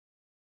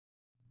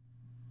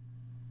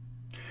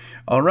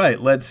All right,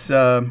 let's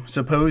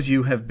suppose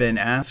you have been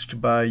asked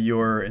by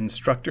your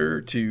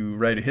instructor to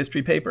write a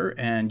history paper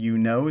and you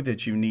know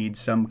that you need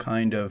some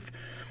kind of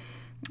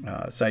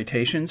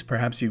citations.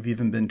 Perhaps you've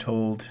even been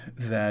told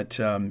that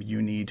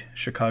you need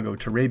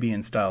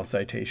Chicago-Turabian style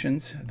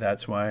citations.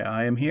 That's why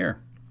I am here.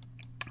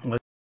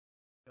 Let's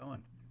get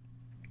going.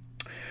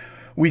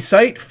 We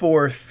cite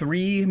for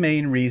three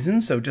main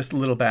reasons, so just a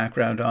little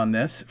background on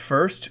this.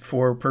 First,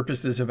 for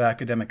purposes of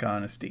academic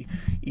honesty.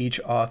 Each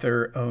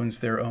author owns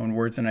their own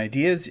words and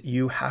ideas.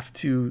 You have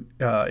to,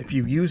 if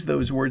you use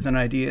those words and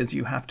ideas,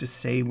 you have to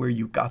say where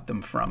you got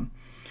them from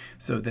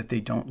so that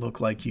they don't look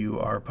like you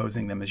are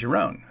posing them as your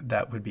own.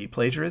 That would be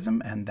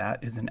plagiarism, and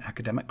that is an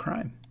academic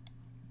crime.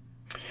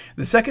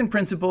 The second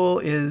principle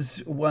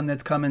is one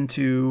that's common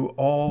to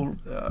all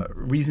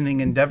reasoning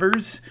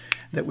endeavors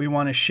that we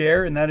want to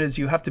share, and that is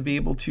you have to be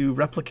able to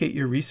replicate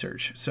your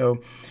research.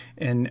 So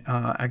in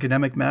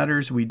academic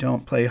matters, we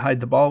don't play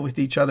hide the ball with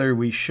each other.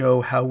 We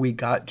show how we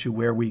got to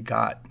where we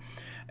got,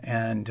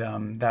 and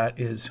that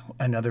is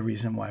another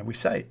reason why we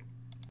cite.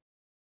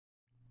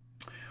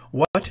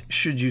 What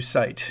should you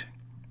cite?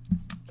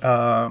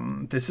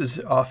 This is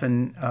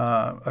often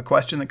a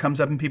question that comes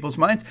up in people's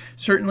minds.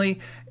 Certainly,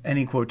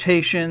 any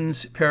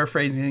quotations,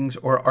 paraphrasings,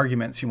 or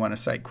arguments you want to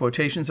cite.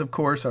 Quotations, of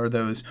course, are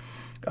those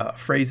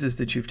phrases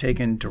that you've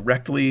taken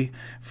directly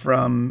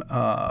from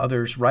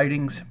others'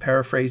 writings.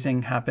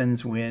 Paraphrasing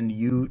happens when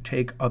you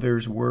take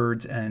others'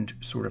 words and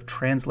sort of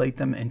translate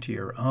them into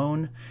your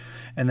own.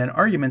 And then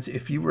arguments,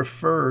 if you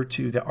refer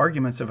to the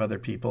arguments of other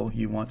people,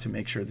 you want to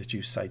make sure that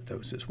you cite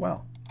those as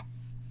well.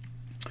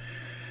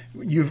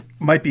 You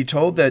might be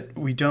told that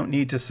we don't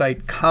need to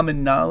cite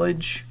common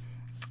knowledge.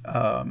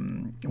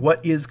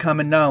 What is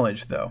common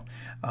knowledge, though?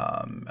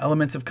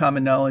 Elements of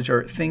common knowledge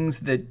are things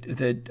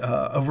that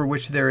over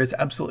which there is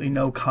absolutely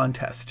no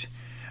contest.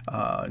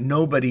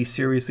 Nobody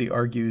seriously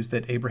argues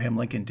that Abraham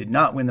Lincoln did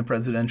not win the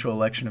presidential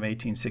election of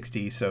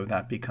 1860, so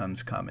that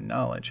becomes common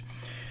knowledge.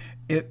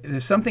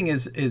 If something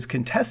is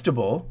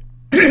contestable,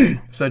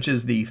 such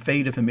as the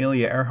fate of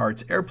Amelia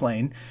Earhart's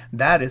airplane,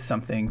 that is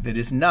something that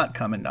is not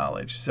common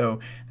knowledge.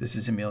 So this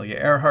is Amelia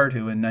Earhart,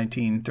 who in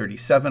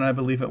 1937, I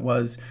believe it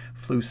was,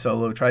 flew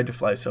solo, tried to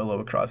fly solo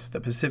across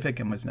the Pacific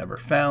and was never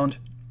found.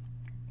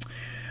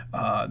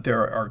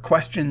 There are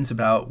questions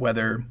about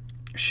whether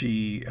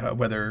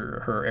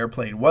her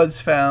airplane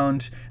was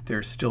found.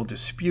 There's still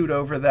dispute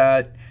over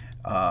that.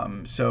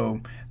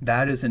 So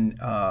that is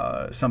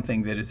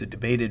something that is a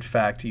debated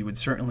fact. You would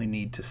certainly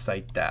need to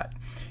cite that.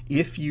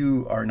 If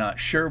you are not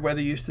sure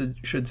whether you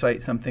should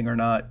cite something or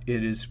not,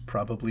 it is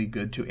probably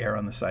good to err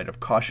on the side of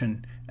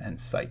caution and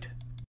cite.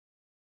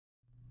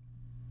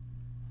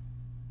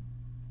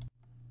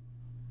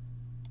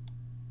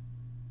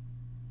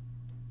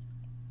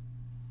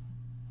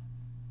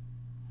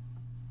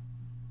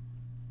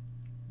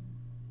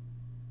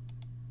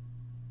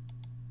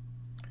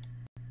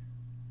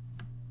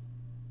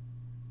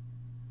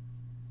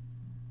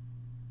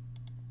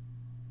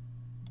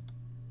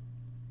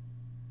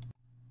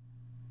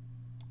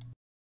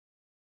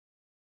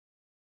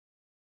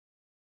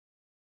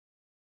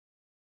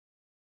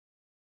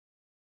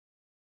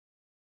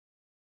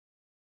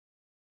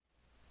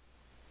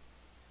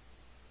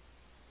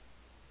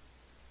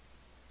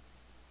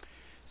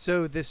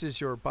 So this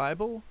is your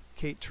Bible,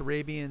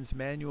 Chicago-Turabian's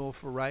Manual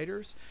for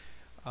Writers.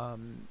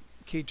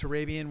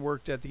 Chicago-Turabian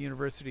worked at the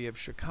University of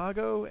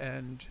Chicago,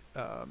 and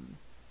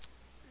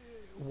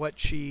what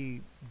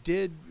she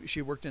did,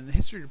 she worked in the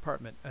history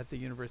department at the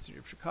University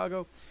of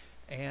Chicago,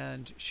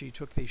 and she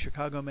took the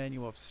Chicago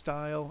Manual of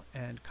Style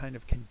and kind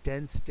of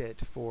condensed it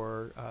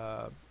for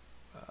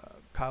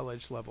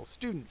college-level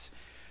students.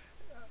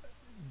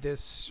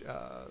 This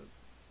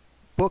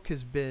book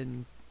has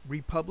been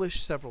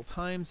republished several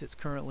times. It's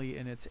currently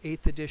in its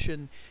 8th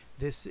edition.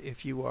 This,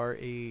 if you are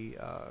a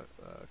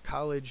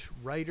college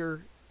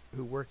writer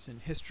who works in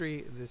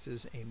history, this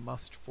is a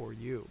must for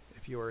you.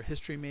 If you are a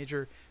history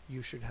major,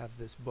 you should have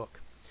this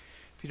book.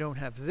 If you don't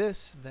have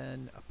this,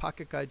 then A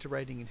Pocket Guide to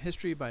Writing in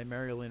History by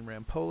Marilyn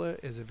Rampolla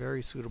is a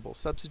very suitable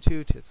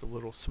substitute. It's a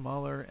little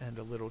smaller and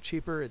a little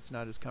cheaper. It's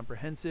not as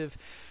comprehensive,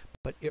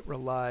 but it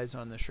relies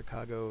on the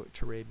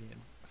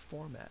Chicago-Turabian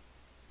format.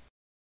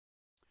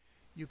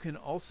 You can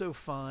also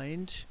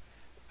find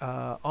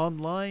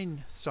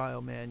online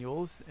style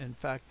manuals. In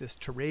fact, this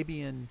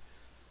Turabian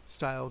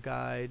style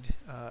guide,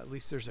 at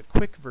least there's a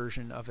quick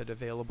version of it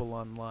available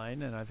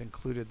online, and I've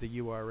included the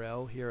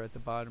URL here at the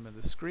bottom of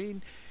the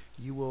screen.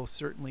 You will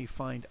certainly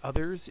find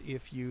others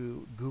if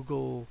you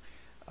Google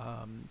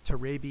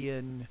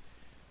Turabian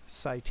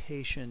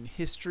citation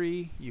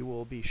history. You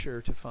will be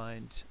sure to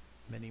find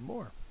many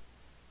more.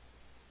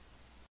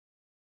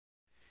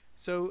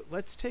 So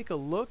let's take a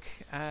look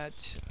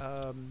at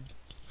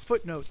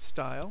footnote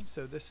style.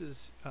 So this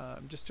is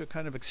just to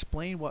kind of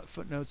explain what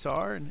footnotes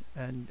are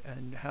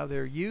and how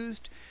they're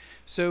used.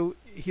 So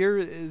here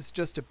is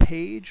just a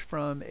page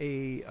from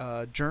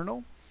a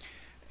journal,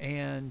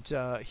 And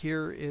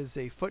here is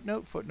a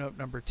footnote, footnote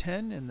number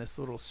 10 in this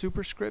little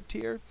superscript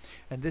here.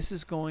 And this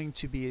is going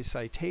to be a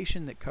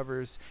citation that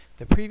covers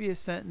the previous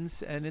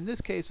sentence. And in this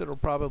case, it'll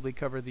probably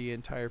cover the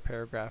entire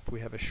paragraph.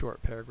 We have a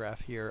short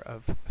paragraph here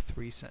of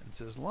 3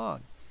 sentences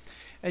long.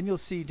 And you'll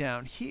see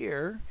down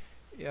here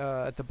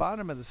at the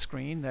bottom of the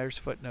screen, there's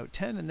footnote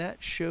 10, and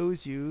that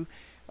shows you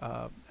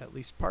at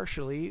least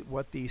partially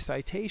what the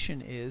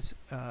citation is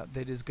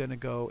that is going to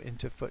go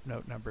into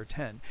footnote number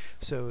 10.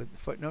 So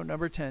footnote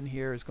number 10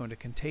 here is going to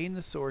contain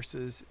the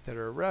sources that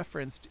are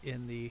referenced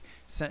in the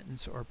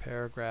sentence or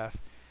paragraph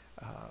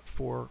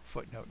for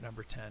footnote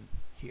number 10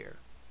 here.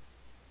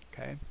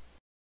 Okay.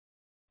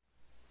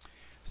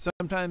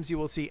 Sometimes you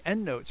will see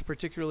endnotes,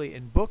 particularly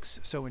in books.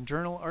 So in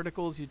journal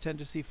articles, you tend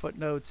to see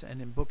footnotes,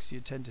 and in books, you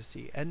tend to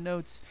see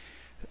endnotes.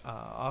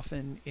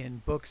 Often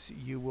in books,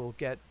 you will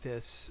get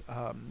this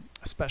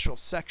special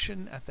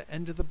section at the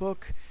end of the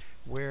book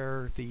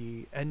where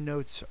the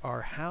endnotes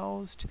are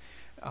housed,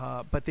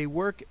 but they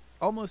work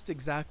almost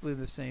exactly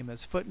the same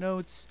as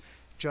footnotes.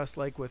 Just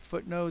like with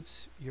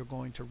footnotes, you're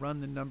going to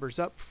run the numbers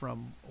up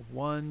from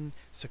 1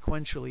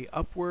 sequentially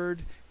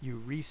upward.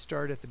 You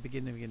restart at the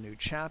beginning of a new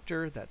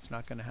chapter. That's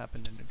not going to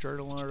happen in a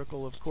journal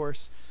article, of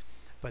course,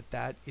 but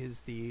that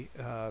is the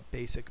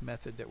basic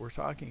method that we're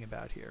talking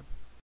about here.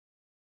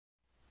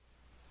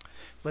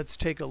 Let's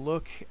take a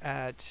look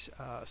at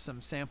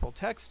some sample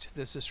text.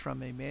 This is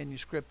from a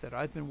manuscript that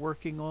I've been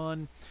working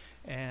on,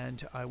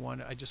 and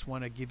I just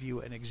want to give you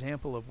an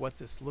example of what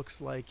this looks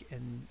like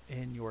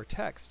in your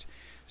text.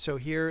 So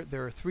here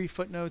there are 3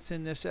 footnotes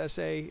in this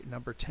essay.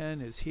 Number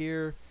 10 is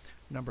here,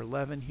 number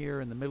 11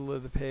 here in the middle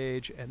of the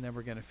page, and then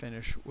we're going to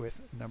finish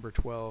with number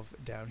 12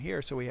 down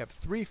here. So we have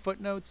 3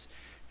 footnotes.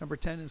 Number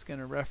 10 is going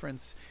to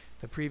reference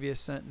the previous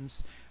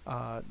sentence.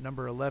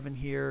 Number 11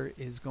 here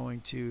is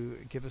going to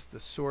give us the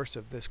source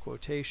of this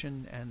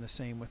quotation, and the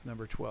same with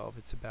number 12.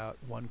 It's about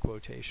 1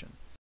 quotation.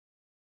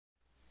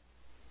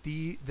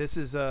 This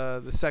is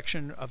the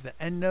section of the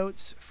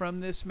endnotes from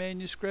this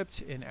manuscript.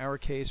 In our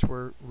case,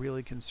 we're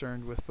really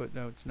concerned with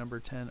footnotes number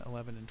 10,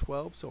 11, and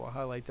 12, so I'll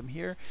highlight them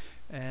here.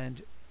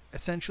 And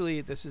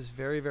essentially, this is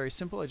very, very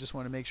simple. I just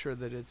want to make sure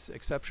that it's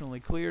exceptionally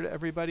clear to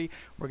everybody.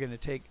 We're going to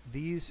take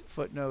these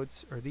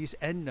footnotes, or these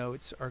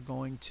endnotes are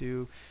going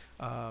to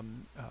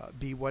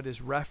be what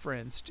is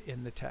referenced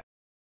in the text.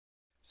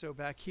 So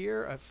back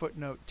here at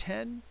footnote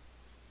 10,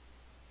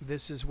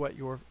 this is what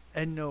your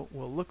endnote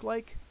will look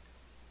like.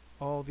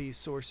 All these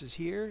sources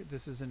here.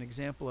 This is an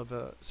example of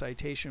a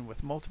citation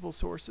with multiple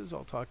sources.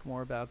 I'll talk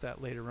more about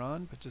that later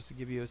on, but just to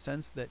give you a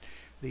sense that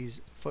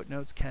these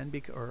footnotes can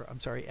be, or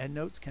I'm sorry,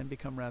 endnotes can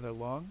become rather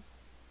long.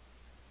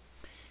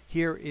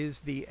 Here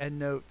is the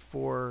endnote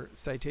for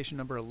citation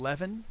number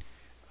 11,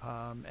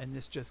 and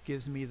this just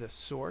gives me the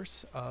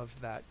source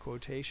of that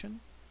quotation.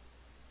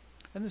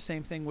 And the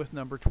same thing with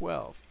number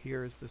 12.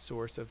 Here is the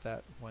source of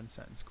that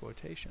 1-sentence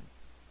quotation.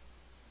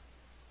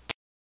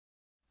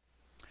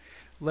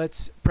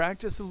 Let's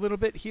practice a little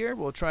bit here.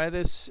 We'll try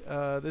this.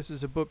 This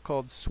is a book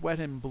called Sweat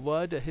and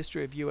Blood, A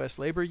History of U.S.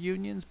 Labor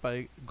Unions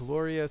by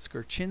Gloria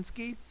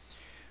Skurczynski.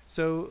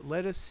 So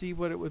let us see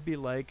what it would be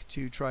like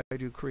to try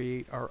to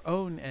create our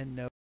own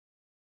endnote.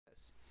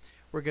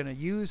 We're going to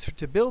use,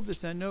 to build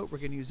this endnote, we're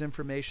going to use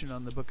information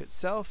on the book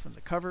itself, and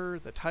the cover,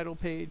 the title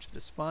page,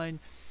 the spine,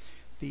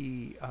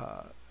 the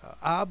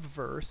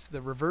obverse,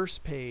 the reverse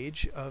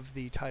page of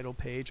the title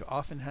page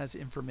often has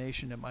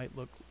information that might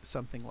look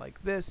something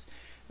like this,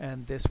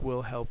 and this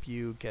will help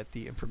you get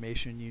the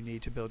information you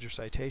need to build your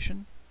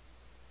citation.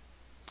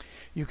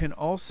 You can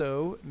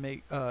also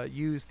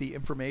use the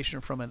information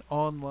from an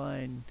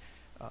online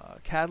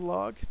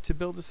catalog to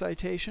build a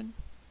citation.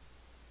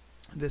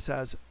 This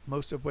has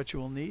most of what you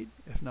will need,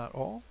 if not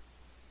all.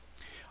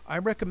 I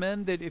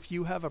recommend that if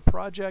you have a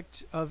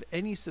project of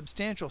any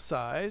substantial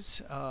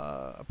size,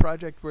 a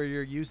project where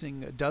you're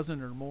using a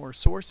dozen or more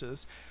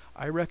sources,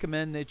 I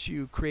recommend that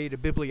you create a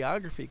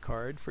bibliography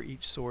card for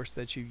each source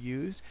that you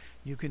use.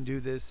 You can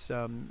do this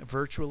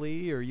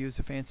virtually, or use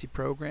a fancy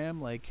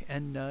program like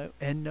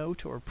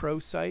EndNote or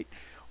ProCite,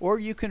 or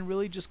you can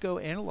really just go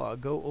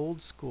analog, go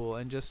old school,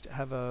 and just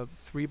have a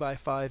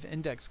 3x5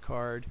 index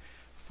card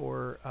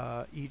for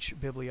each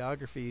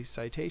bibliography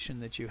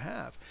citation that you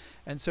have.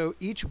 And so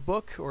each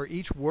book or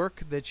each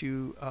work that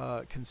you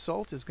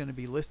consult is going to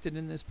be listed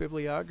in this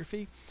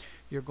bibliography.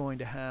 You're going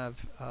to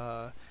have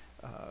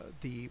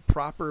the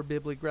proper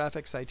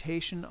bibliographic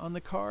citation on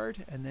the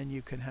card, and then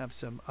you can have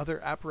some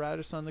other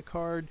apparatus on the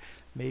card,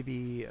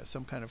 maybe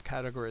some kind of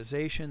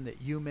categorization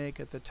that you make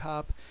at the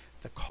top,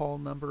 the call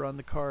number on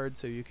the card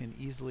so you can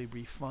easily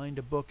re-find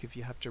a book if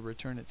you have to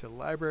return it to the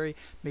library,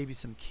 maybe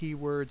some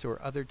keywords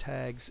or other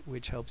tags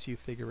which helps you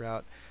figure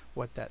out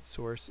what that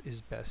source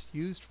is best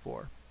used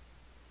for.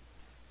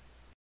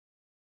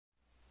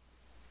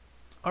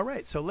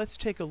 Alright, so let's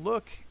take a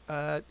look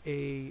at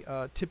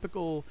a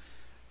typical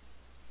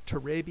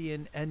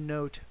Turabian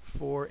endnote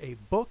for a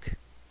book.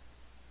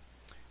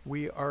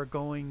 We are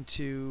going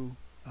to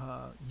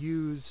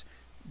use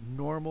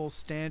normal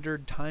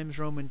standard Times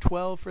Roman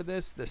 12 for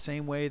this, the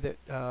same way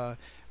that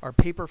our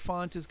paper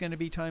font is going to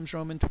be Times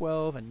Roman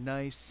 12, a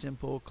nice,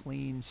 simple,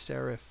 clean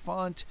serif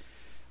font.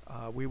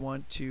 We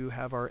want to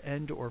have our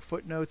end or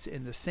footnotes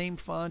in the same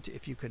font.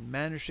 If you can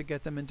manage to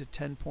get them into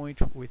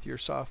 10-point with your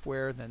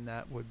software, then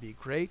that would be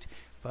great,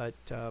 but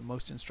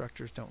most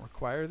instructors don't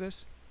require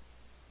this.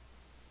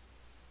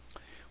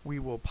 We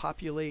will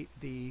populate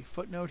the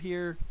footnote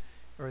here,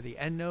 or the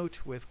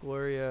endnote, with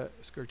Gloria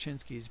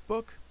Skorczynski's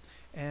book,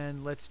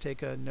 and let's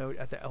take a note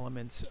at the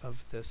elements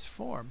of this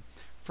form.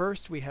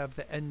 First, we have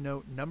the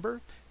endnote number.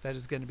 That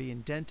is going to be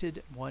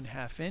indented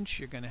 1/2 inch.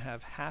 You're going to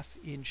have 1/2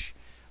 inch,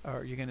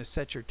 or you're going to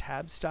set your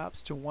tab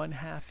stops to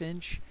 1/2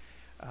 inch.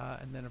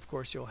 And then, of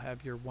course, you'll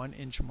have your 1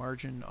 inch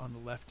margin on the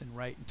left and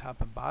right and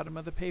top and bottom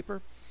of the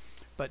paper.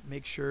 But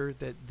make sure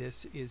that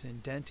this is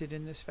indented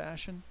in this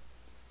fashion.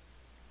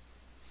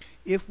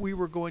 If we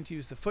were going to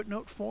use the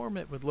footnote form,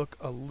 it would look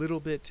a little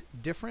bit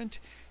different.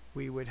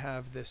 We would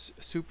have this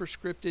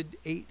superscripted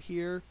 8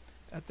 here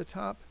at the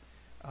top.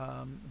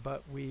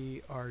 But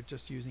we are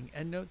just using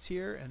endnotes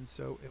here, and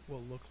so it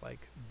will look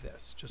like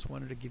this. Just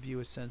wanted to give you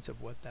a sense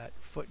of what that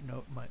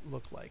footnote might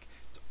look like.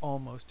 It's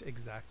almost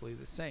exactly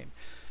the same.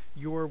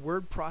 Your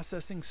word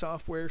processing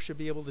software should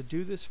be able to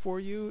do this for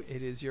you.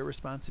 It is your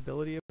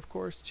responsibility, of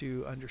course,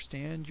 to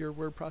understand your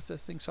word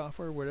processing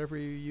software, whatever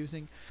you're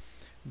using.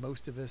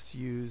 Most of us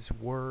use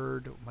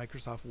Word,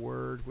 Microsoft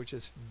Word, which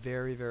is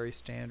very, very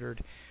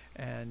standard.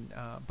 And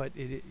but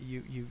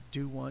you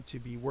do want to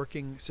be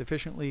working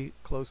sufficiently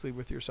closely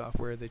with your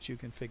software that you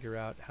can figure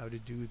out how to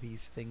do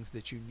these things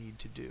that you need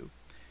to do.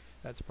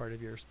 That's part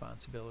of your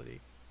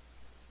responsibility.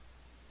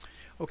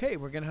 Okay,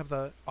 we're going to have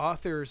the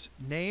author's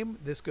name.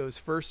 This goes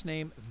first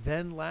name,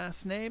 then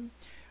last name.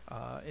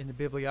 In the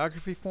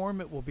bibliography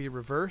form, it will be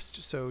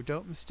reversed, so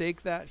don't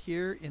mistake that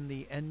here in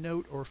the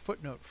endnote or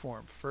footnote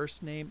form.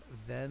 First name,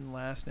 then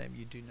last name.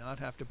 You do not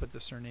have to put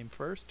the surname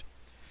first.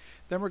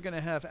 Then we're going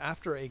to have,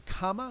 after a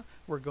comma,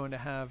 we're going to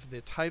have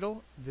the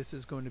title. This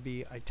is going to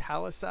be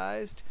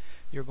italicized.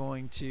 You're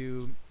going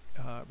to,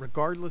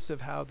 regardless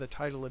of how the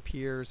title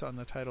appears on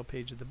the title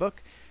page of the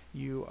book,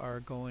 you are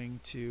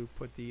going to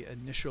put the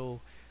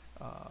initial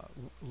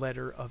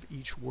letter of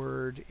each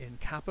word in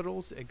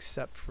capitals,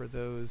 except for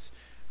those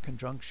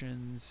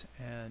conjunctions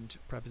and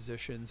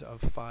prepositions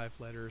of 5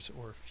 letters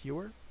or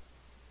fewer.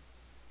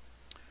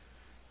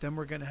 Then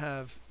we're going to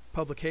have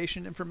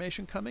publication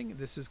information coming.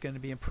 This is going to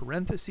be in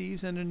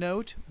parentheses in a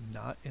note,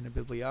 not in a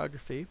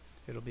bibliography.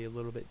 It'll be a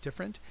little bit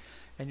different.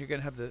 And you're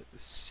going to have the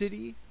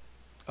city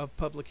of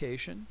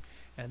publication,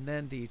 and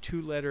then the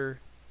 2-letter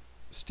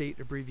state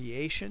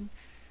abbreviation,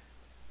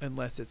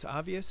 unless it's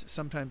obvious.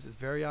 Sometimes it's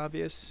very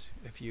obvious.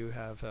 If you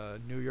have a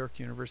New York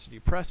University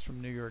Press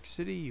from New York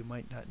City, you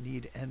might not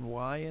need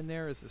NY in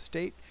there as the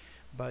state,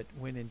 but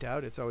when in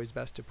doubt, it's always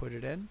best to put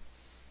it in.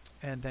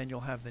 And then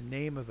you'll have the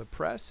name of the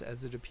press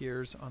as it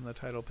appears on the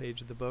title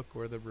page of the book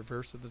or the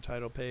reverse of the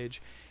title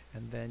page.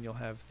 And then you'll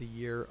have the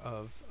year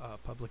of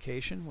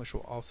publication, which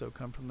will also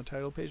come from the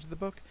title page of the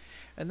book.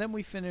 And then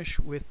we finish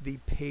with the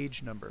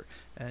page number.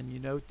 And you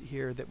note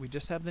here that we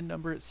just have the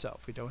number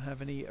itself. We don't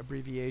have any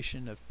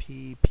abbreviation of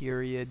P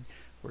period.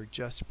 We're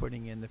just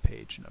putting in the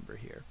page number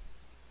here.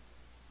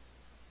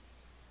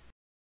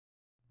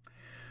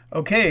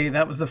 Okay,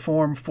 that was the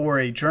form for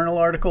a journal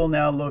article.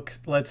 Now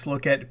let's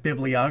look at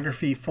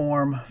bibliography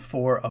form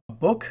for a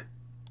book.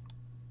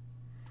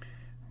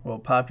 We'll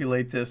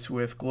populate this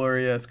with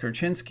Gloria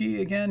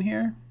Skorczynski again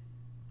here.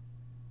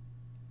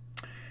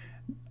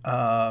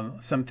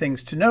 Some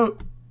things to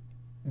note.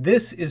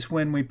 This is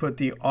when we put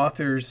the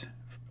author's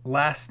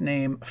last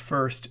name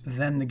first,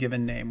 then the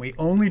given name. We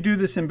only do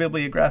this in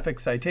bibliographic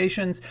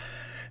citations,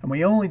 and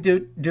we only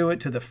do it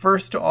to the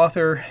first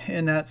author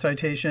in that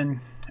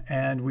citation.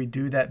 And we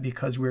do that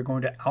because we're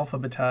going to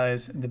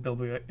alphabetize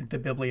the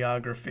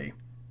bibliography.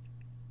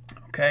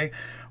 Okay,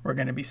 we're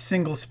going to be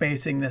single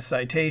spacing this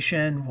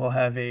citation. We'll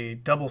have a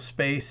double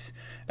space,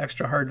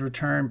 extra hard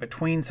return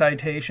between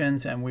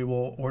citations, and we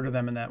will order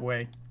them in that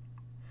way.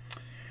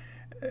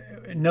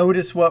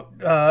 Notice what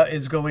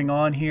is going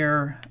on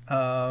here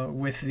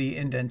with the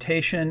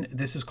indentation.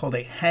 This is called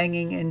a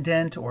hanging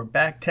indent or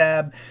back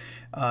tab.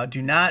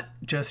 Do not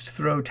just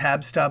throw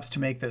tab stops to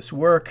make this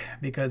work,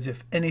 because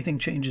if anything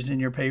changes in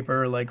your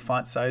paper, like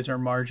font size or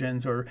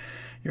margins, or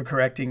you're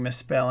correcting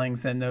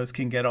misspellings, then those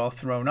can get all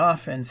thrown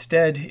off.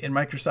 Instead, in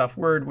Microsoft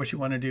Word, what you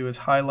want to do is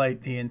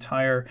highlight the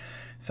entire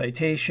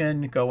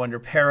citation, go under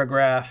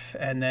paragraph,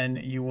 and then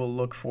you will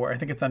look for, I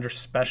think it's under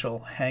special,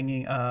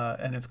 hanging,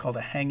 and it's called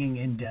a hanging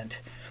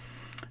indent.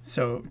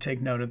 So take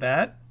note of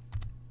that.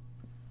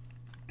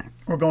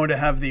 We're going to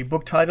have the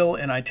book title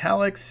in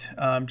italics,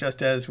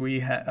 just as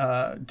we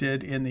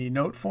did in the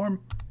note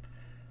form.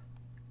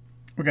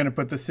 We're going to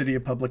put the city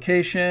of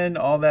publication.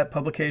 All that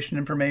publication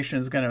information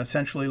is going to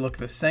essentially look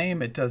the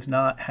same. It does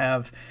not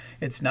have,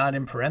 it's not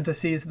in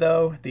parentheses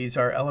though. These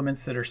are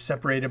elements that are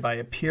separated by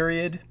a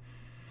period.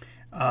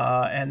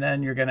 And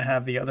then you're going to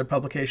have the other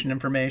publication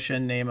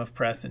information, name of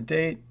press and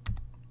date.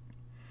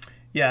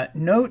 Yeah,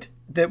 note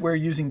that we're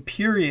using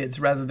periods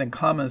rather than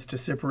commas to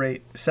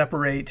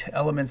separate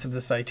elements of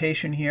the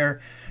citation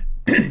here.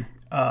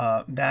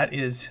 That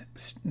is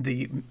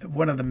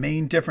one of the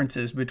main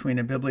differences between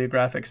a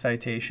bibliographic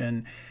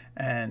citation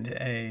and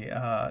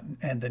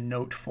the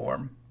note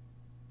form.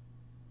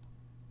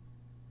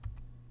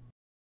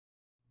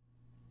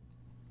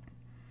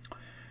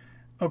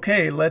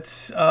 Okay,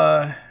 let's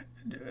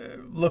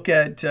look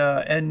at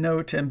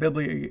endnote and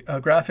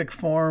bibliographic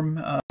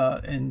form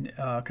in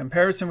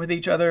comparison with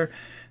each other.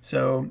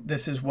 So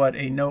this is what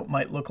a note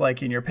might look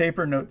like in your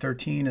paper. Note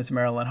 13 is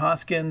Marilyn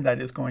Hoskin.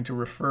 That is going to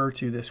refer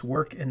to this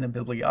work in the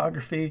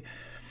bibliography.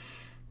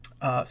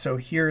 So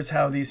here's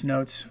how these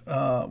notes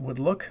would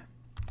look.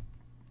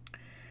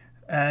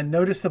 And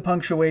notice the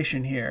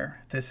punctuation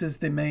here. This is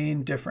the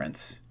main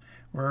difference.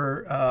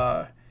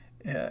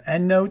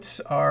 Endnotes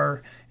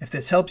are, if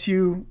this helps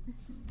you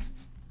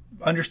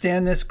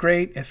understand this,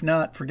 great. If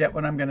not, forget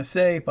what I'm going to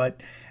say.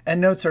 But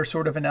endnotes are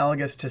sort of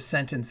analogous to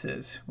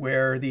sentences,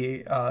 where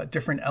the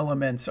different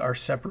elements are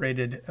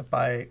separated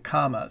by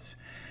commas.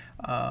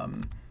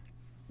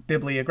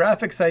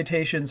 Bibliographic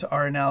citations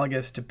are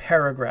analogous to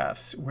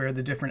paragraphs, where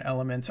the different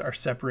elements are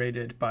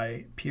separated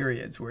by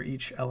periods, where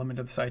each element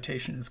of the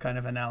citation is kind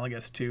of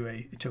analogous to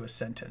a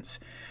sentence.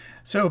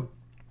 So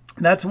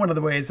that's one of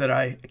the ways that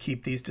I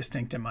keep these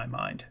distinct in my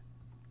mind.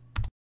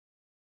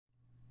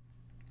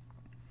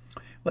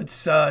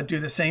 Let's do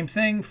the same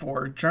thing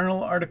for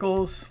journal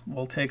articles.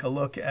 We'll take a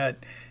look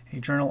at a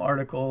journal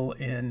article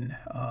in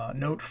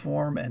note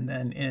form and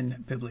then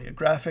in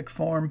bibliographic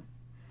form.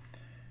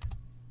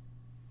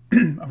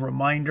 A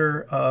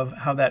reminder of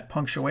how that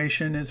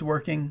punctuation is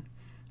working.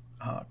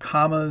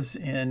 Commas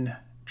in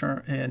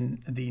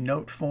the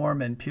note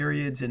form and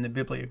periods in the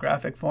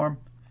bibliographic form.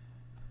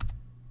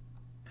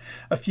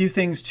 A few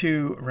things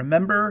to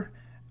remember.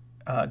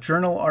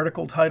 Journal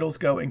article titles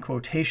go in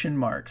quotation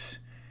marks,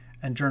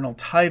 and journal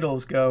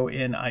titles go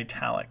in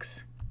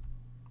italics.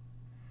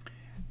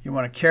 You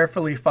want to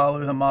carefully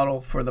follow the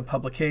model for the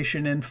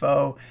publication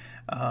info,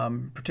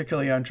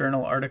 particularly on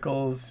journal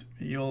articles.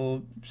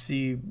 You'll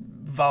see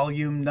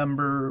volume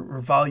number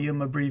or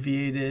volume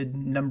abbreviated,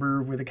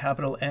 number with a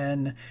capital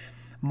N,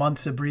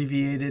 months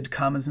abbreviated,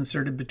 commas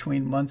inserted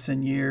between months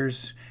and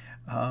years.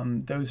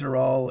 Those are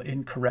all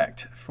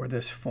incorrect for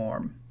this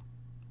form.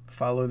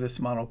 Follow this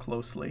model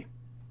closely.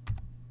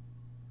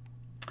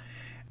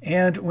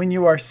 And when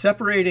you are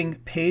separating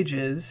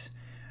pages,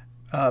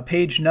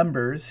 page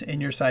numbers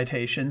in your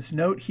citations,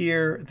 note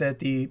here that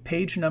the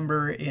page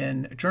number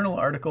in journal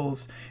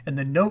articles in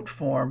the note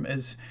form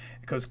it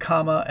goes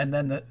comma, and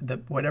then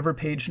the whatever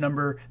page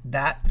number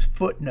that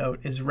footnote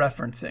is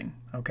referencing.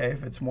 Okay,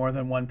 if it's more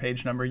than one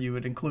page number, you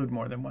would include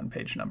more than one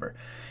page number.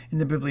 In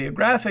the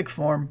bibliographic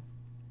form,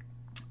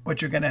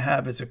 what you're going to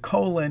have is a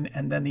colon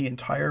and then the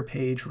entire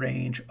page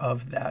range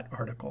of that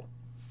article.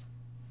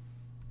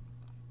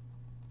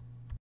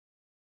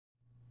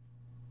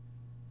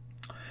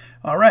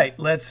 All right,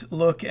 let's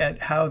look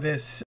at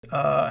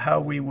how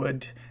we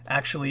would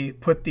actually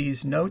put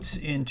these notes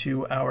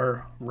into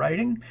our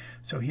writing.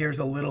 So here's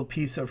a little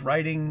piece of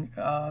writing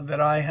that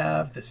I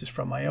have. This is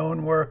from my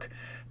own work.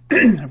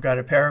 I've got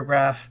a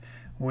paragraph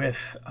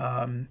with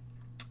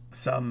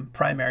some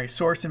primary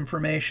source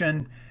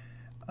information,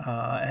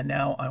 and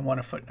now I want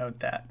to footnote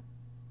that.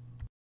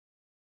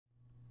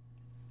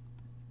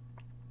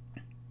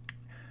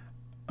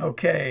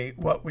 Okay,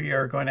 what we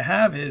are going to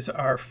have is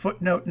our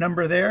footnote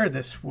number there.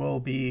 This will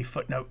be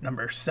footnote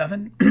number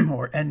 7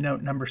 or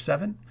endnote number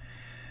 7.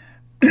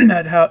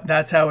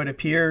 That's how it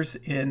appears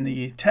in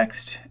the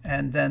text.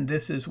 And then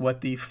this is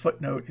what the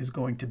footnote is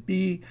going to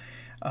be,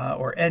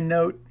 or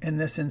endnote in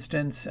this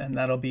instance, and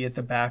that'll be at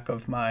the back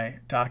of my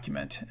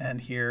document. And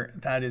here,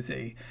 that is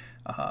a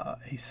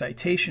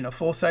citation, a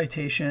full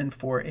citation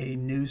for a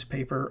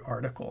newspaper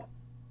article.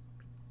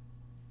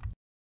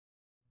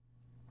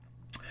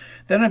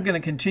 Then I'm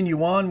going to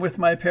continue on with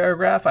my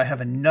paragraph. I have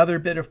another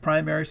bit of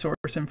primary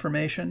source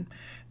information.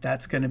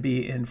 That's going to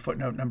be in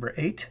footnote number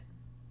 8.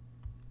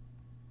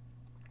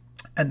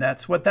 And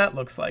that's what that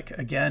looks like.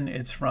 Again,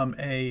 it's from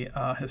a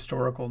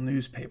historical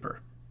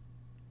newspaper.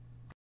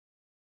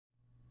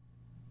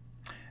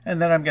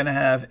 And then I'm going to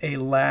have a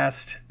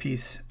last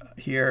piece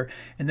here.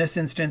 In this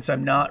instance,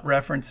 I'm not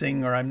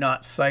referencing or I'm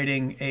not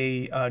citing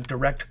a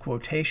direct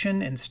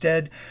quotation.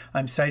 Instead,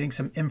 I'm citing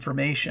some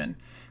information.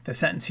 The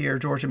sentence here,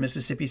 Georgia,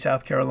 Mississippi,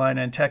 South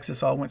Carolina, and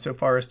Texas all went so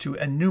far as to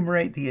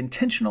enumerate the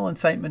intentional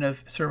incitement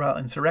of servile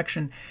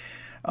insurrection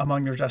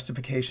among their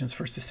justifications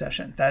for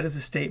secession. That is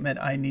a statement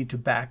I need to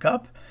back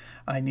up.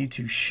 I need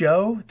to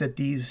show that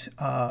these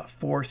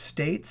 4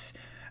 states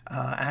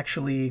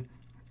actually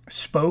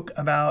spoke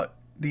about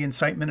the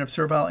incitement of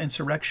servile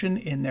insurrection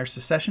in their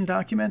secession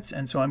documents.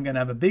 And so I'm going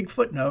to have a big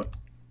footnote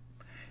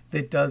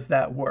that does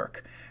that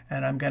work.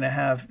 And I'm going to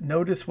have,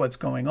 notice what's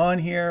going on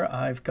here.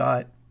 I've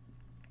got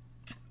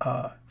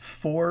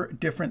 4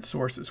 different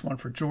sources, one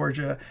for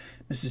Georgia,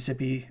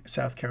 Mississippi,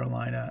 South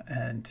Carolina,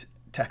 and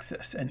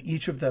Texas. And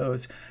each of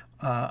those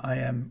I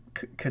am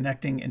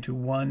connecting into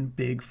one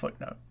big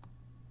footnote.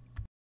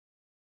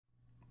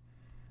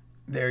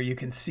 there you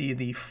can see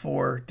the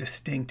 4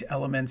 distinct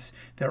elements.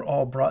 They're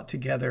all brought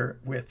together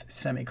with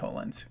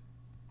semicolons.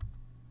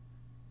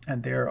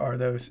 And there are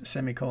those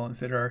semicolons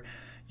that are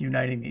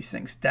uniting these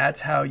things.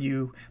 That's how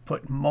you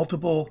put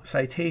multiple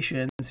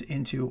citations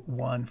into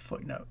one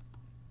footnote.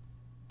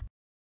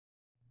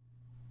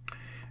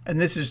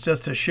 And this is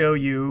just to show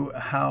you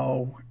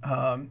how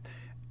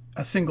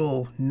a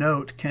single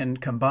note can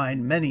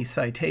combine many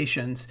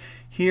citations.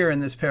 Here in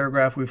this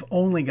paragraph, we've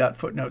only got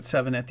footnote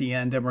 7 at the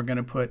end, and we're going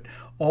to put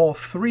all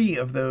 3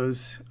 of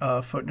those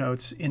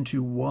footnotes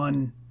into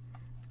one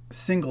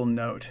single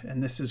note.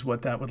 And this is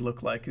what that would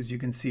look like. As you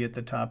can see at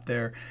the top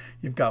there,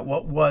 you've got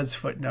what was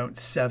footnote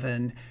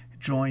 7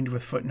 joined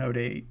with footnote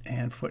 8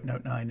 and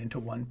footnote 9 into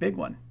one big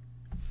one.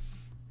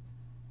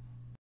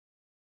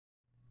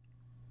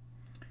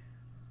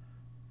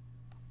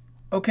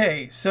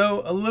 Okay,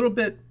 so a little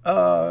bit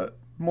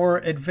more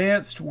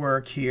advanced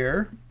work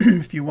here.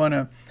 If you want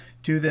to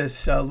do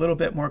this a little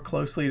bit more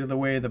closely to the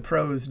way the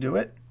pros do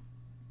it.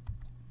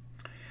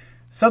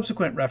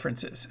 Subsequent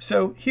references.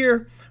 So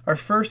here, our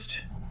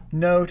first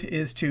note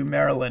is to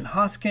Marilyn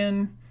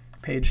Hoskin,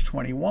 page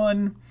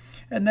 21.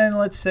 And then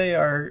let's say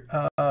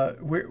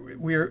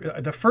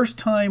the first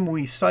time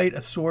we cite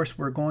a source,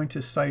 we're going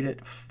to cite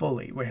it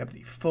fully. We have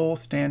the full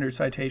standard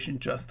citation,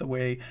 just the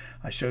way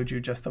I showed you,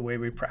 just the way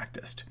we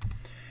practiced.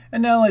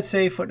 And now let's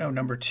say footnote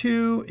number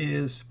 2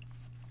 is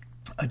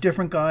a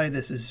different guy.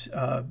 This is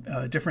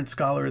a different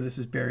scholar. This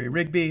is Barry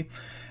Rigby.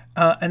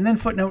 And then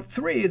footnote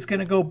 3 is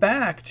going to go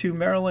back to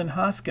Marilyn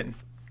Hoskin.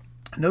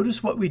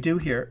 Notice what we do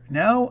here.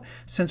 Now,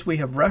 since we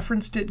have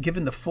referenced it,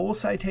 given the full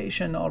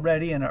citation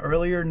already in an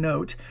earlier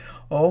note,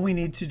 all we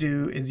need to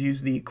do is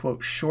use the,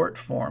 quote, short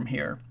form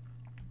here.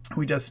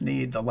 We just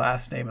need the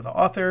last name of the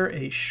author,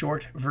 a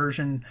short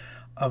version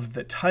of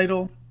the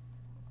title,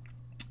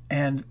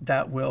 and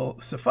that will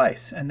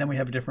suffice. And then we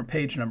have a different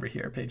page number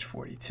here, page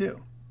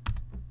 42.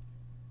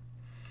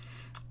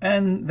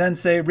 And then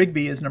say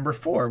Rigby is number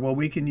 4. Well,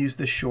 we can use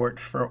the short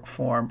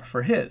form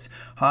for his.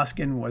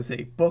 Hoskin was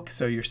a book,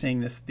 so you're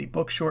seeing this, the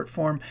book short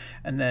form.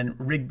 And then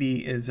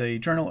Rigby is a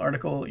journal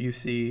article. You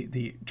see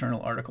the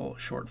journal article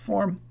short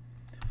form.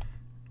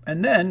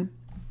 And then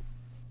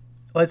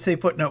let's say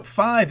footnote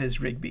 5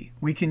 is Rigby.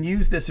 We can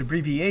use this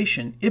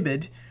abbreviation,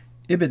 ibid,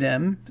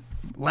 ibidem,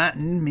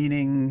 Latin,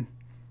 meaning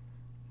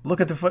look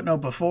at the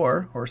footnote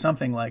before, or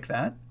something like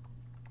that.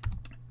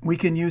 We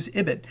can use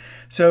ibid.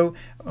 So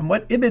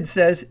what ibid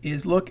says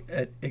is look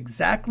at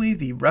exactly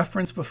the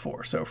reference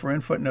before. So if we're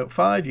in footnote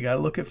 5, you got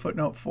to look at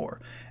footnote 4.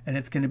 And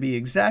it's going to be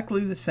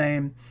exactly the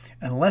same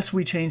unless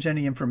we change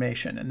any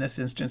information. In this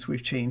instance,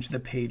 we've changed the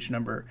page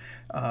number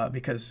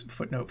because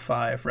footnote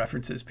 5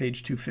 references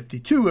page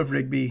 252 of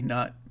Rigby,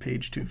 not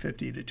page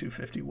 250 to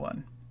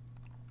 251.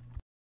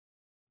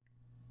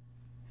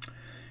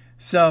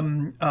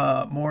 Some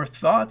more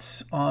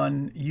thoughts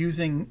on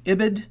using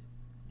ibid.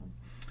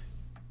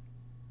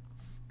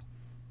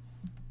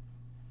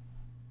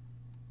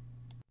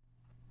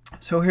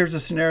 So here's a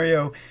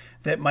scenario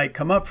that might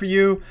come up for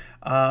you.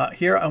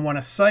 Here I want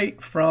to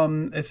cite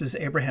from, this is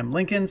Abraham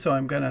Lincoln, so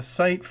I'm going to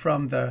cite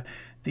from the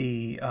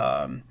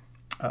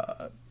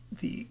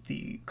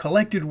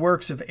collected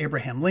works of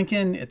Abraham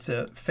Lincoln. It's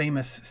a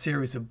famous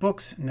series of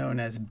books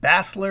known as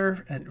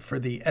Bassler, and for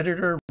the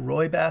editor,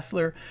 Roy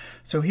Bassler.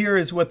 So here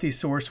is what the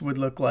source would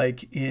look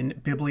like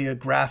in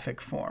bibliographic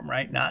form,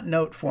 right? Not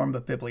note form,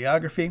 but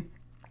bibliography.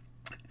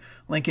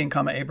 Lincoln,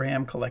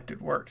 Abraham,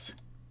 collected works.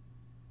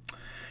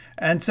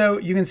 And so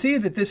you can see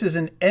that this is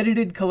an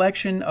edited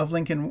collection of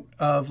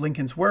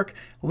Lincoln's work.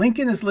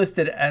 Lincoln is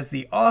listed as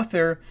the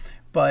author,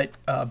 but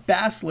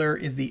Bassler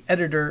is the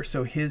editor,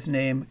 so his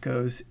name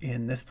goes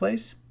in this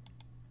place.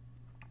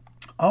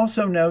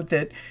 Also note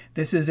that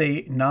this is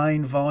a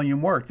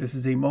 9-volume work. This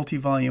is a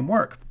multi-volume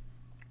work.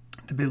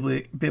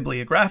 The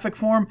bibliographic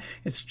form,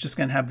 it's just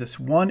going to have this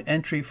one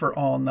entry for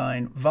all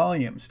 9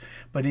 volumes.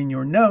 But in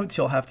your notes,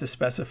 you'll have to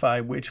specify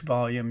which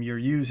volume you're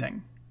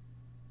using.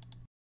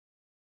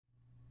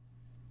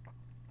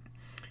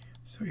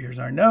 So here's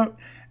our note,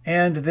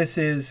 and this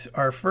is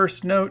our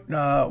first note.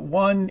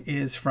 1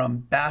 is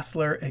from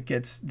Bassler. It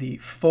gets the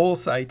full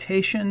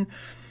citation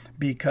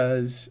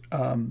because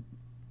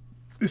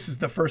this is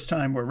the first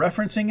time we're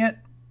referencing it.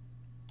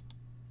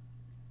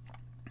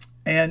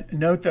 And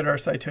note that our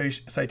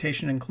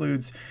citation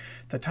includes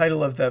the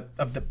title of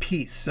the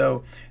piece.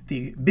 So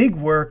the big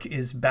work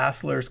is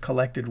Bassler's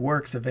Collected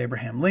Works of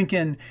Abraham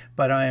Lincoln,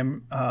 but I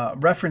am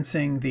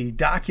referencing the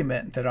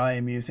document that I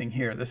am using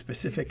here, the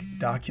specific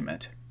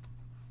document.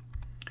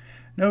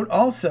 Note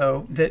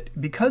also that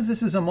because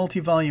this is a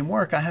multi-volume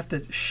work, I have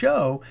to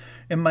show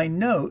in my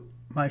note,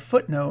 my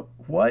footnote,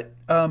 what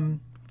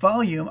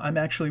volume I'm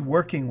actually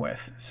working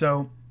with.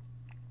 So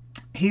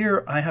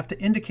here I have to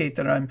indicate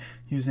that I'm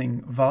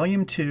using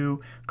volume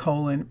 2,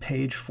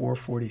 page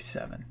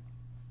 447.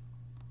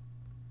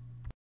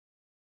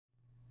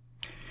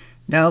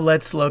 Now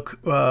let's look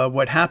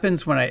what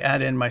happens when I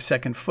add in my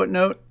second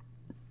footnote.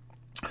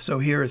 So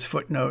here is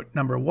footnote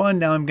number 1.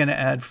 Now I'm going to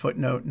add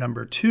footnote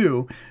number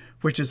 2,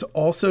 which is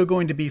also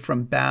going to be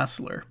from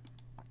Bassler.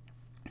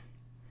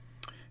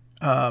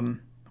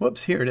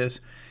 Whoops, here it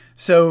is.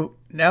 So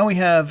now we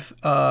have,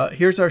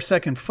 here's our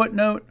second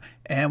footnote,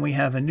 and we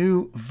have a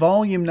new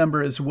volume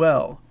number as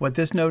well. What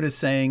this note is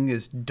saying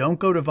is don't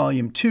go to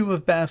volume 2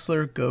 of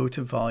Bassler, go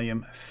to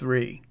volume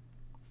 3.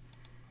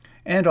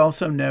 And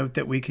also note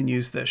that we can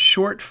use the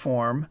short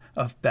form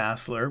of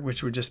Bassler,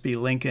 which would just be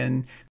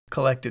Lincoln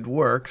Collected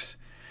Works,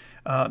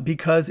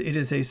 because it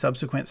is a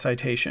subsequent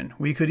citation.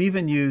 We could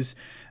even use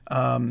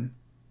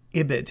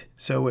IBID,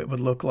 so it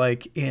would look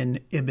like in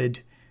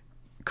IBID,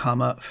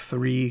 comma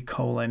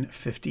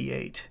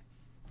 3:58.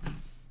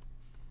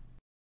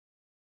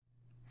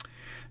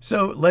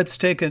 So let's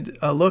take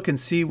a look and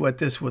see what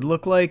this would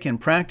look like in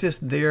practice.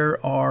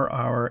 There are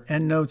our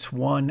endnotes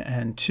 1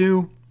 and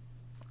 2.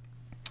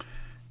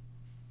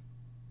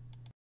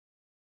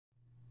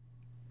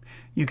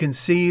 You can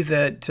see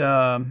that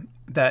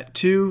that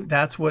 2,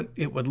 that's what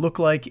it would look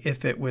like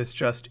if it was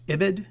just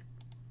IBID.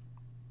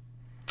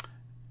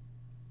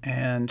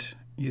 And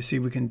you see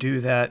we can do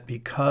that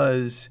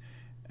because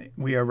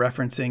we are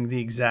referencing the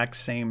exact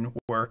same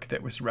work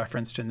that was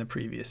referenced in the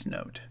previous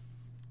note.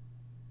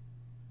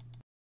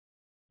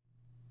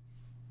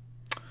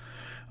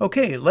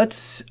 Okay,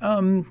 let's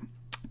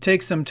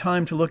take some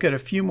time to look at a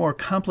few more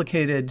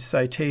complicated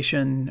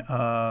citation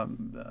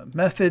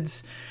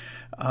methods.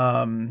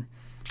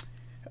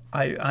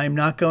 I'm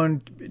not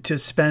going to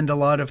spend a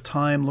lot of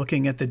time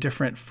looking at the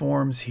different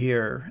forms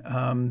here.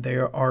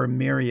 There are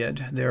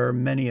myriad. There are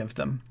many of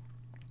them.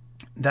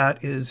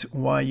 That is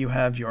why you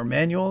have your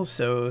manuals.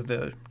 So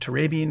the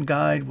Turabian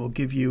guide will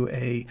give you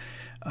a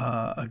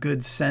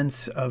good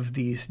sense of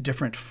these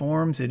different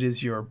forms. It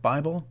is your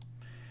Bible.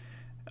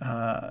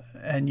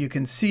 And you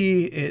can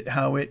see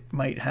how it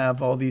might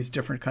have all these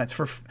different kinds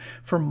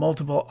for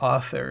multiple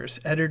authors,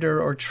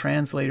 editor or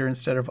translator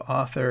instead of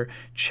author,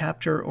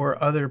 chapter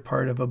or other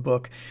part of a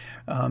book.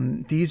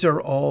 These are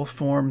all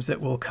forms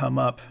that will come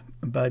up,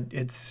 but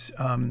it's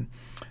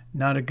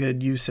not a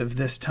good use of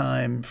this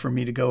time for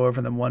me to go over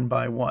them one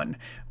by one.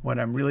 What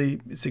I'm really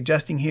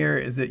suggesting here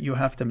is that you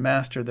have to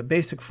master the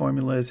basic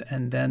formulas,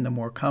 and then the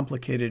more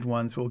complicated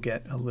ones will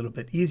get a little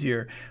bit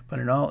easier. But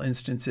in all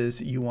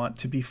instances, you want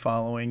to be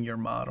following your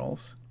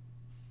models.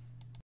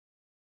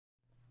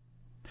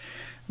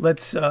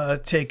 Let's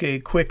take a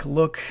quick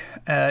look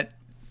at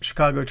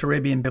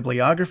Chicago-Turabian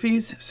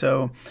bibliographies.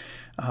 So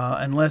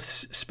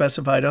unless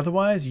specified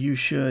otherwise, you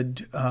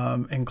should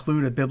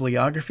include a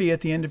bibliography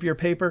at the end of your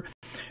paper.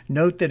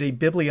 Note that a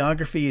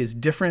bibliography is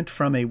different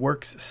from a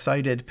works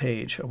cited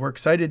page. A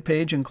works cited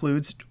page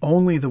includes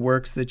only the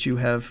works that you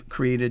have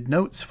created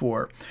notes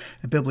for.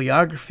 A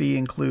bibliography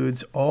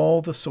includes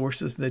all the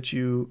sources that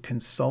you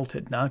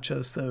consulted, not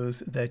just those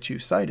that you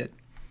cited.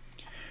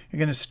 You're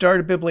going to start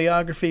a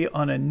bibliography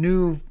on a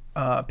new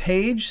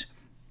page.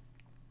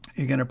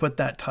 You're going to put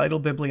that title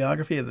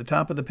bibliography at the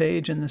top of the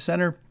page in the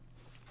center.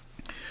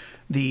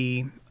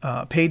 The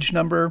page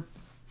number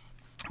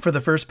for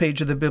the first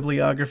page of the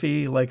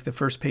bibliography, like the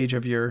first page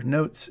of your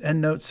notes,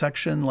 endnote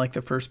section, like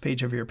the first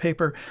page of your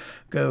paper,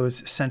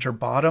 goes center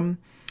bottom.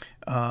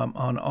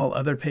 On all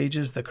other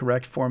pages, the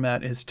correct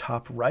format is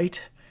top right.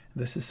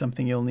 This is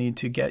something you'll need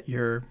to get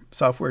your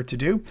software to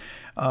do.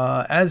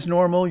 As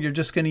normal, you're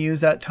just going to use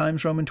that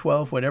Times Roman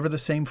 12, whatever the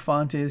same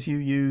font is you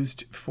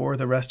used for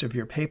the rest of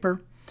your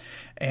paper.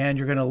 And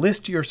you're going to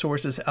list your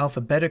sources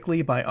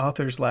alphabetically by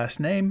author's last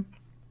name.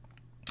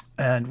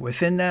 And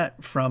within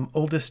that, from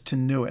oldest to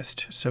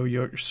newest. So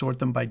you sort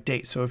them by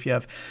date. So if you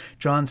have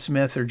John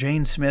Smith or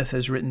Jane Smith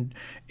has written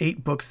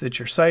 8 books that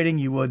you're citing,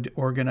 you would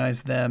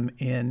organize them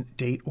in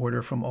date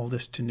order from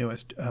oldest to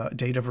newest,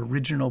 date of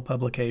original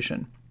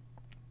publication.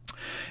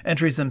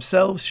 Entries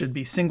themselves should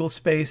be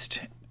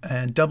single-spaced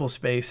and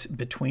double-spaced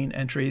between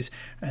entries.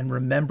 And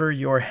remember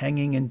your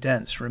hanging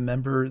indents.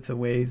 Remember the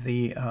way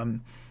the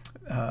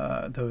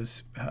how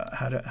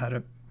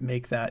to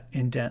make that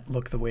indent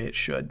look the way it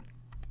should.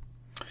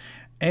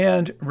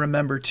 And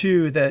remember,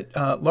 too, that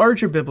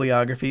larger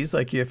bibliographies,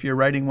 like if you're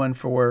writing one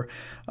for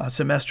a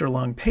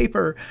semester-long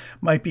paper,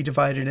 might be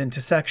divided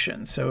into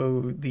sections.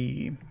 So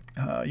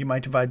you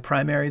might divide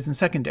primaries and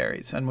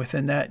secondaries. And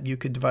within that, you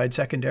could divide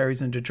secondaries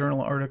into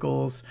journal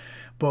articles,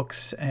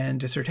 books,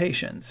 and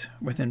dissertations.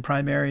 Within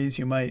primaries,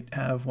 you might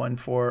have one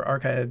for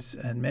archives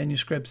and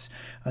manuscripts,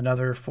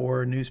 another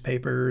for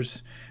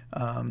newspapers,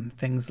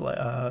 things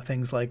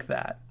like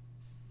that.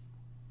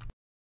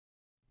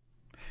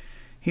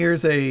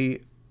 Here's a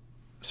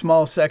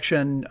small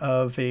section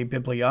of a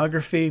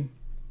bibliography,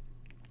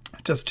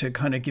 just to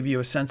kind of give you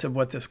a sense of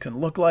what this can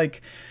look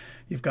like.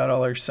 You've got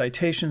all our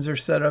citations are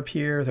set up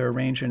here. They're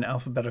arranged in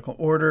alphabetical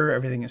order.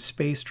 Everything is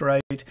spaced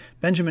right.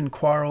 Benjamin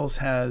Quarles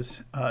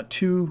has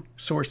 2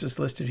 sources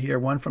listed here,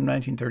 one from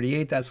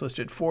 1938, that's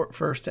listed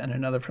first, and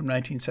another from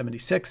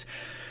 1976.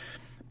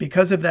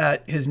 Because of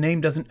that, his name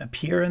doesn't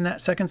appear in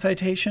that second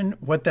citation.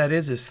 What that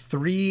is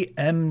 3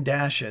 M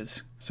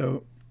dashes.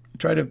 So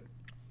try to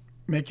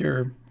make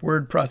your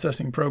word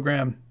processing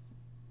program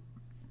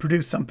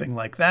produce something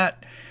like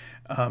that.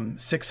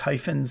 6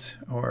 hyphens,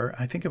 or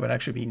I think it would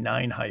actually be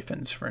 9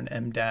 hyphens for an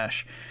M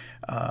dash.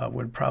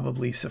 would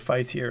probably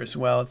suffice here as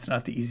well. It's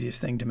not the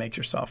easiest thing to make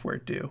your software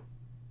do.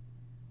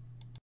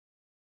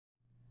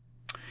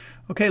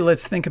 Okay,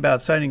 let's think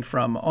about citing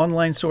from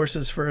online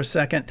sources for a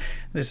second.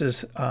 This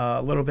is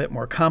a little bit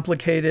more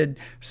complicated.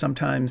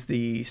 Sometimes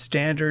the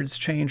standards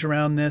change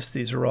around this.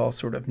 These are all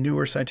sort of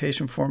newer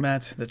citation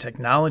formats. The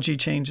technology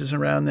changes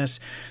around this.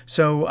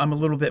 So I'm a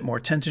little bit more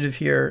tentative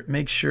here.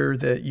 Make sure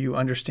that you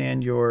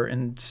understand your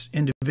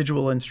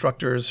individual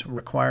instructor's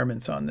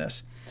requirements on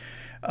this.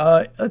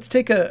 Let's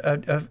take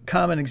a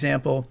common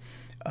example,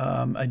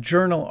 a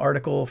journal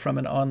article from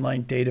an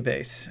online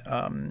database.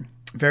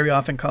 Very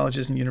often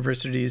colleges and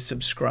universities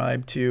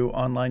subscribe to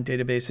online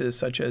databases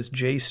such as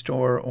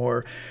JSTOR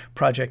or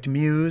Project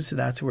Muse.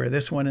 That's where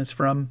this one is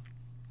from.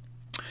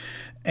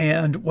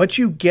 And what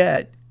you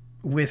get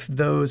with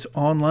those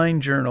online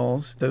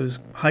journals, those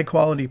high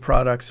quality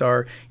products,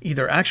 are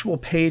either actual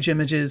page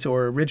images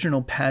or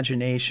original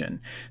pagination.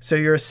 So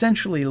you're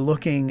essentially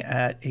looking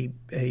at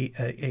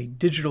a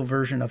digital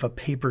version of a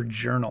paper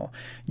journal.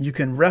 You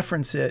can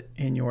reference it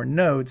in your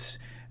notes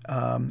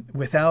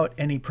without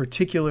any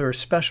particular or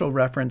special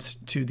reference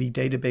to the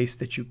database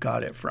that you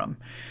got it from.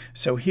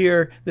 So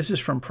here, this is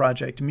from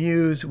Project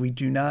Muse. We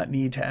do not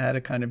need to add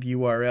a kind of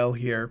URL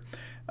here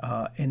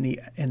in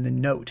the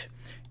note.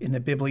 In the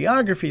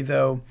bibliography,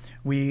 though,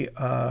 we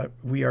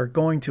are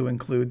going to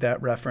include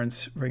that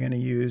reference. We're going to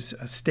use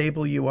a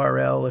stable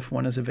URL if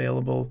one is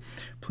available.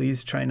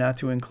 Please try not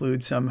to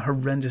include some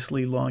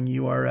horrendously long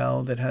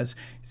URL that has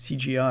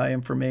CGI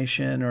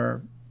information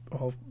or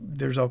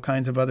there's all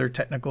kinds of other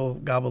technical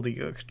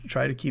gobbledygook.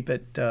 Try to keep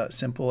it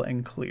simple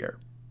and clear.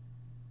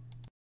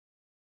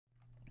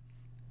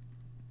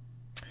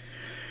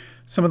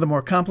 Some of the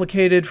more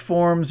complicated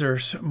forms or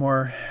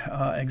more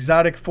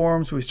exotic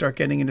forms, we start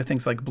getting into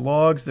things like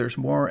blogs. There's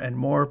more and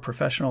more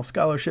professional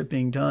scholarship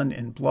being done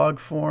in blog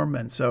form.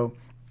 And so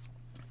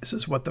this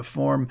is what the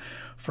form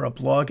for a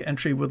blog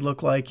entry would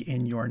look like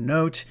in your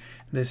note.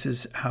 This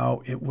is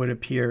how it would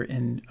appear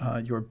in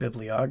your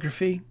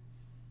bibliography.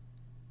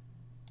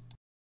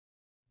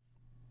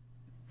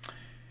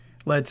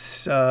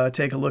 Let's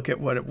take a look at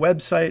what a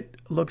website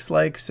looks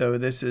like. So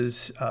this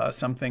is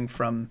something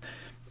from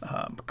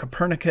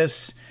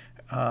Copernicus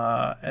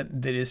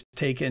that is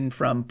taken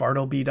from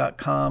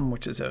bartleby.com,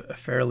 which is a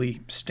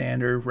fairly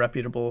standard,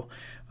 reputable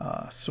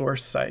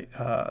source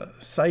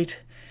site.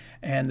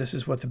 And this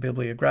is what the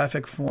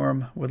bibliographic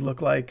form would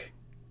look like.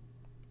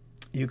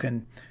 You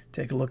can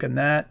take a look at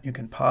that. You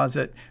can pause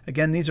it.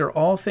 Again, these are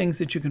all things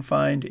that you can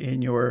find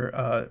in your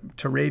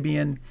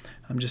Turabian.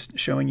 I'm just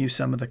showing you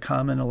some of the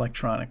common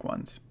electronic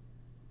ones.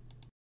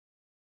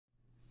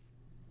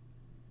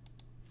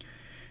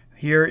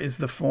 Here is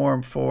the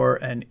form for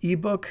an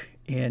ebook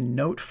in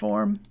note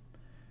form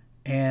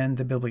and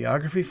the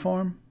bibliography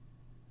form.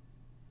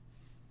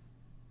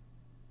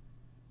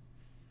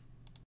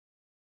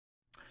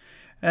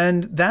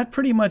 And that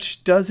pretty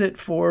much does it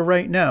for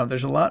right now.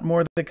 There's a lot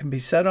more that can be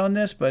said on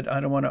this, but I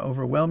don't want to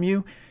overwhelm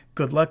you.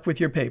 Good luck with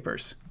your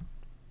papers.